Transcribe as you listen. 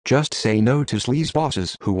Just say no to sleazy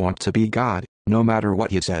bosses who want to be God, no matter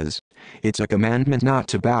what he says. It's a commandment not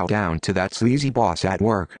to bow down to that sleazy boss at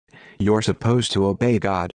work. You're supposed to obey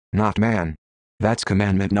God, not man. That's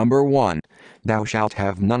commandment number 1. Thou shalt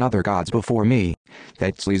have none other gods before me.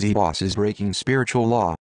 That sleazy boss is breaking spiritual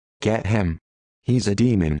law. Get him. He's a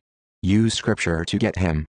demon. Use scripture to get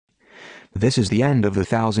him. This is the end of the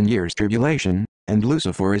 1,000 years tribulation, and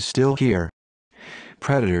Lucifer is still here.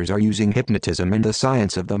 Predators are using hypnotism and the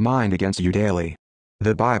science of the mind against you daily.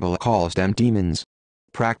 The Bible calls them demons.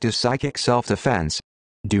 Practice psychic self-defense.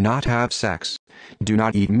 Do not have sex. Do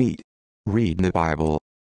not eat meat. Read the Bible.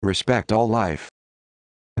 Respect all life.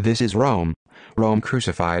 This is Rome. Rome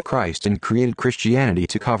crucified Christ and created Christianity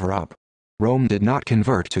to cover up. Rome did not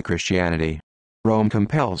convert to Christianity. Rome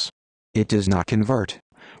compels. It does not convert.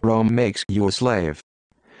 Rome makes you a slave.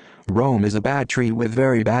 Rome is a bad tree with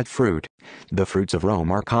very bad fruit. The fruits of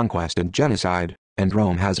Rome are conquest and genocide, and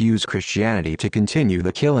Rome has used Christianity to continue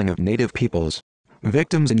the killing of native peoples.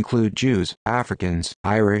 Victims include Jews, Africans,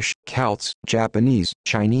 Irish, Celts, Japanese,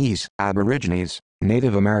 Chinese, Aborigines,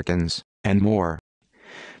 Native Americans, and more.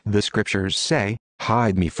 The scriptures say,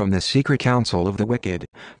 "Hide me from the secret counsel of the wicked,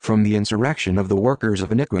 from the insurrection of the workers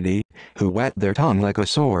of iniquity, who whet their tongue like a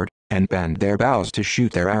sword, and bend their bows to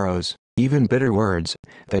shoot their arrows, even bitter words,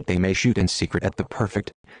 that they may shoot in secret at the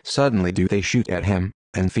perfect. Suddenly do they shoot at him,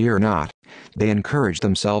 and fear not. They encourage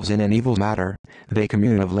themselves in an evil matter, they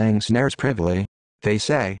commune of laying snares privily. They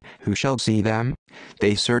say, who shall see them?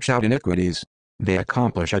 They search out iniquities. They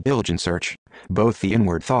accomplish a diligent search. Both the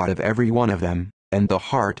inward thought of every one of them, and the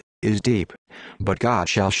heart, is deep. But God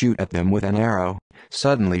shall shoot at them with an arrow.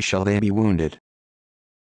 Suddenly shall they be wounded.